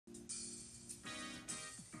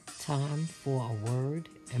Time for a word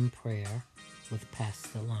and prayer with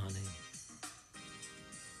Pastor Lonnie.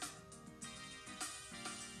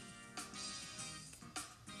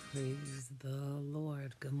 Praise the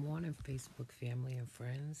Lord. Good morning, Facebook family and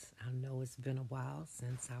friends. I know it's been a while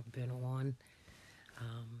since I've been on.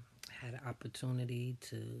 Had an opportunity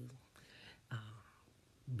to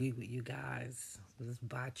be with you guys. It was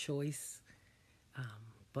by choice.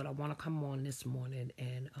 But I want to come on this morning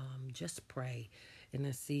and just pray in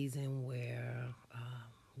a season where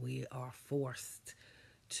we are forced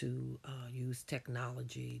to use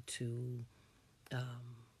technology to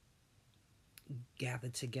gather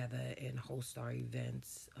together and host our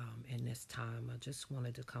events in this time. I just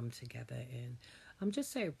wanted to come together and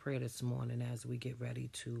just say a prayer this morning as we get ready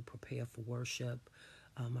to prepare for worship.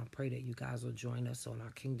 I pray that you guys will join us on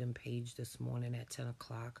our Kingdom page this morning at 10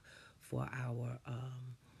 o'clock for our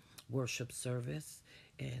worship service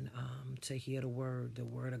and to hear the word. The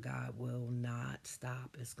word of God will not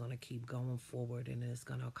stop. It's going to keep going forward and it's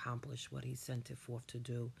going to accomplish what he sent it forth to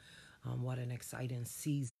do. What an exciting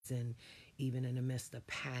season, even in the midst of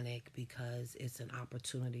panic, because it's an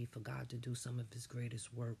opportunity for God to do some of his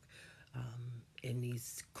greatest work. In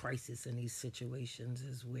these crises, in these situations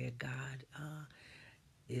is where God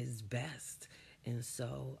is best. And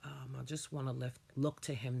so I just want to look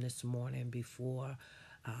to him this morning before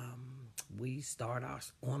we start our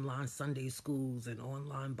online Sunday schools and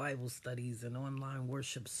online Bible studies and online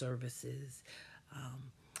worship services.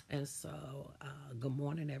 And so good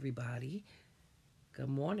morning, everybody. Good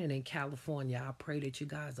morning in California. I pray that you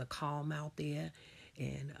guys are calm out there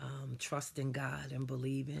and trusting God and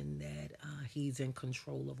believing that he's in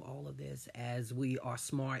control of all of this as we are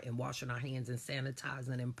smart and washing our hands and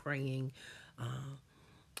sanitizing and praying.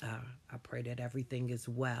 I pray that everything is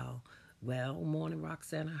well. Well, morning,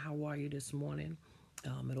 Roxana. How are you this morning?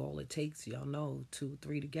 All it takes, y'all know, 2,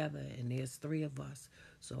 3 together, and there's 3 of us.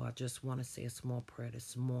 So I just want to say a small prayer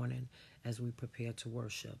this morning as we prepare to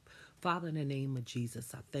worship. Father, in the name of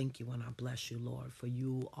Jesus, I thank you and I bless you, Lord, for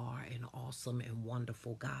you are an awesome and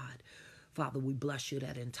wonderful God. Father, we bless you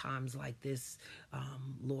that in times like this,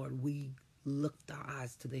 Lord, we lift our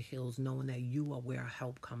eyes to the hills knowing that you are where our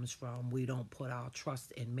help comes from. We don't put our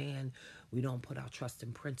trust in man. We don't put our trust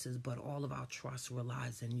in princes, but all of our trust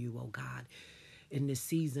relies in you, oh God. In this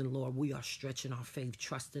season, Lord, we are stretching our faith,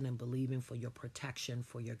 trusting and believing for your protection,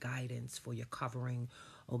 for your guidance, for your covering.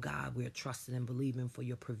 Oh God, we are trusting and believing for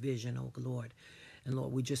your provision, oh Lord. And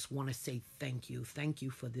Lord, we just want to say thank you. Thank you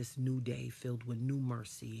for this new day filled with new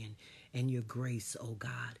mercy and your grace, oh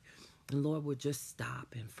God. And Lord, we'll just stop.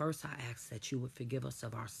 And first, I ask that you would forgive us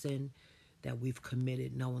of our sin that we've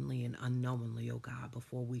committed knowingly and unknowingly, oh God,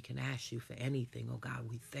 before we can ask you for anything, oh God.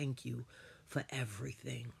 We thank you for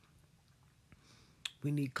everything.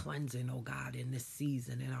 We need cleansing, oh God, in this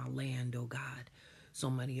season in our land, oh God. So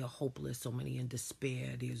many are hopeless, so many in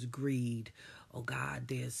despair. There's greed, oh God.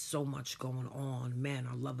 There's so much going on. Men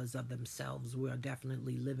are lovers of themselves. We are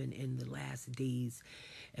definitely living in the last days.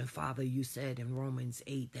 And Father, you said in Romans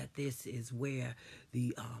 8 that this is where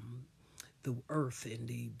the earth and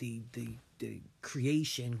the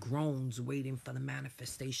creation groans, waiting for the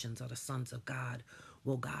manifestations of the sons of God.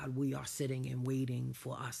 Well, God, we are sitting and waiting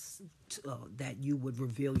for us that you would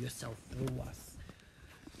reveal yourself through us.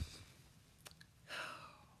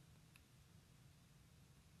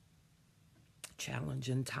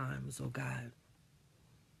 Challenging times, oh God.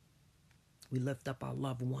 We lift up our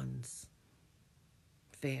loved ones,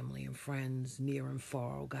 family and friends, near and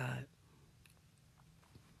far, oh God.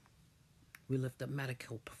 We lift up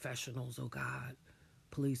medical professionals, oh God,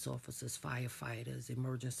 police officers, firefighters,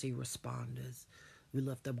 emergency responders. We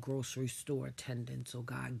lift up grocery store attendants, oh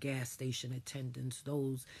God, gas station attendants,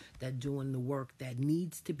 those that doing the work that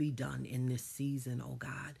needs to be done in this season, oh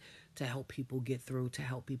God, to help people get through, to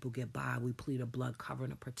help people get by. We plead a blood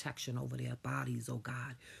covering of protection over their bodies, oh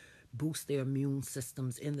God. Boost their immune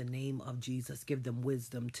systems in the name of Jesus. Give them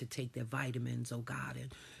wisdom to take their vitamins, oh God,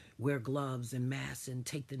 and wear gloves and masks and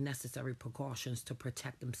take the necessary precautions to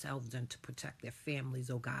protect themselves and to protect their families,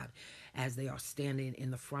 oh God, as they are standing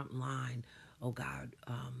in the front line, oh God,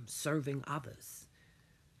 serving others.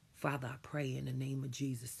 Father, I pray in the name of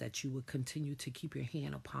Jesus that you would continue to keep your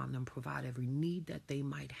hand upon them, provide every need that they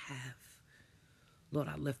might have. Lord,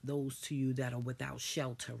 I lift those to you that are without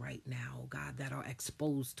shelter right now, oh God, that are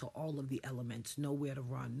exposed to all of the elements, nowhere to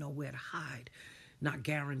run, nowhere to hide, not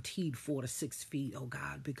guaranteed 4 to 6 feet, oh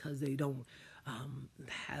God, because they don't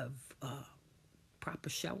have proper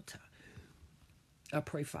shelter. I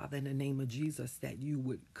pray, Father, in the name of Jesus, that you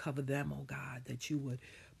would cover them, oh God, that you would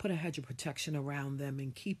Put a hedge of protection around them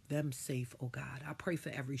and keep them safe, oh God. I pray for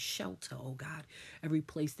every shelter, oh God, every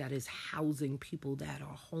place that is housing people that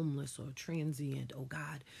are homeless or transient, oh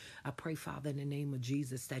God. I pray, Father, in the name of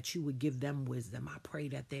Jesus, that you would give them wisdom. I pray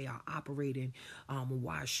that they are operating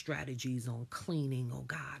wise strategies on cleaning, oh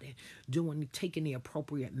God, and taking the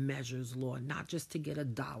appropriate measures, Lord, not just to get a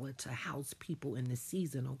dollar to house people in the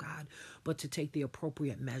season, oh God, but to take the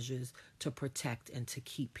appropriate measures to protect and to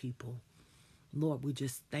keep people. Lord, we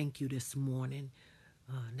just thank you this morning.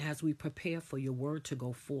 And as we prepare for your word to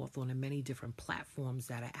go forth on the many different platforms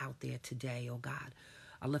that are out there today, oh God,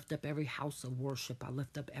 I lift up every house of worship. I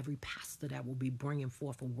lift up every pastor that will be bringing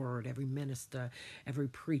forth a word, every minister, every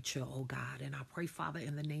preacher, oh God. And I pray, Father,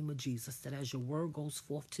 in the name of Jesus, that as your word goes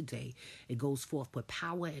forth today, it goes forth with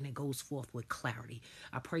power and it goes forth with clarity.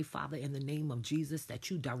 I pray, Father, in the name of Jesus, that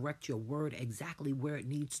you direct your word exactly where it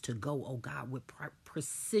needs to go, oh God, with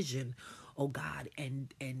precision, oh God,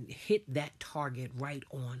 and hit that target right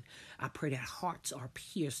on. I pray that hearts are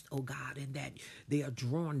pierced, oh God, and that they are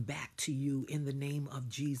drawn back to you in the name of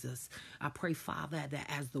Jesus. I pray, Father, that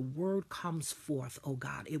as the word comes forth, oh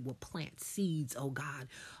God, it will plant seeds, oh God,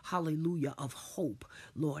 hallelujah, of hope,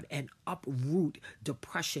 Lord, and uproot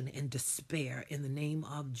depression and despair in the name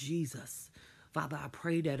of Jesus. Father, I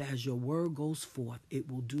pray that as your word goes forth, it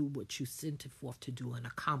will do what you sent it forth to do and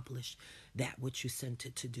accomplish that which you sent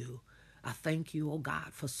it to do. I thank you, oh God,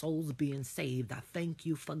 for souls being saved. I thank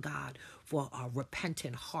you for God, for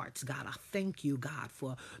repentant hearts, God. I thank you, God,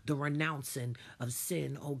 for the renouncing of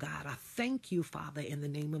sin, oh God. I thank you, Father, in the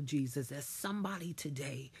name of Jesus, as somebody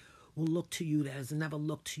today will look to you that has never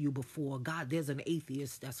looked to you before. God, there's an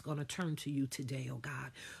atheist that's going to turn to you today, oh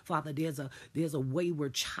God. Father, there's a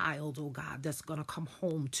wayward child, oh God, that's going to come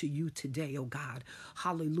home to you today, oh God.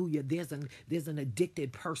 Hallelujah. There's an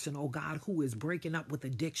addicted person, oh God, who is breaking up with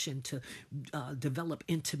addiction to develop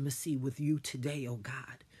intimacy with you today, oh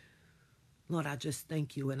God. Lord, I just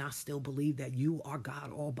thank you, and I still believe that you are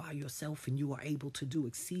God all by yourself, and you are able to do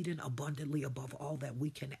exceeding abundantly above all that we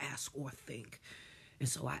can ask or think. And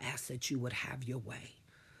so I ask that you would have your way.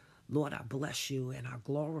 Lord, I bless you and I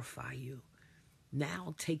glorify you.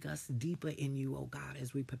 Now take us deeper in you, oh God,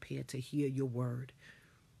 as we prepare to hear your word.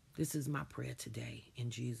 This is my prayer today in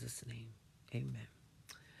Jesus' name. Amen.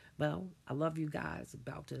 Well, I love you guys.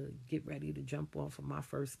 About to get ready to jump on for my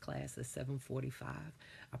first class at 7:45.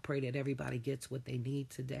 I pray that everybody gets what they need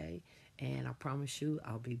today. And I promise you,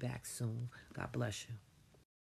 I'll be back soon. God bless you.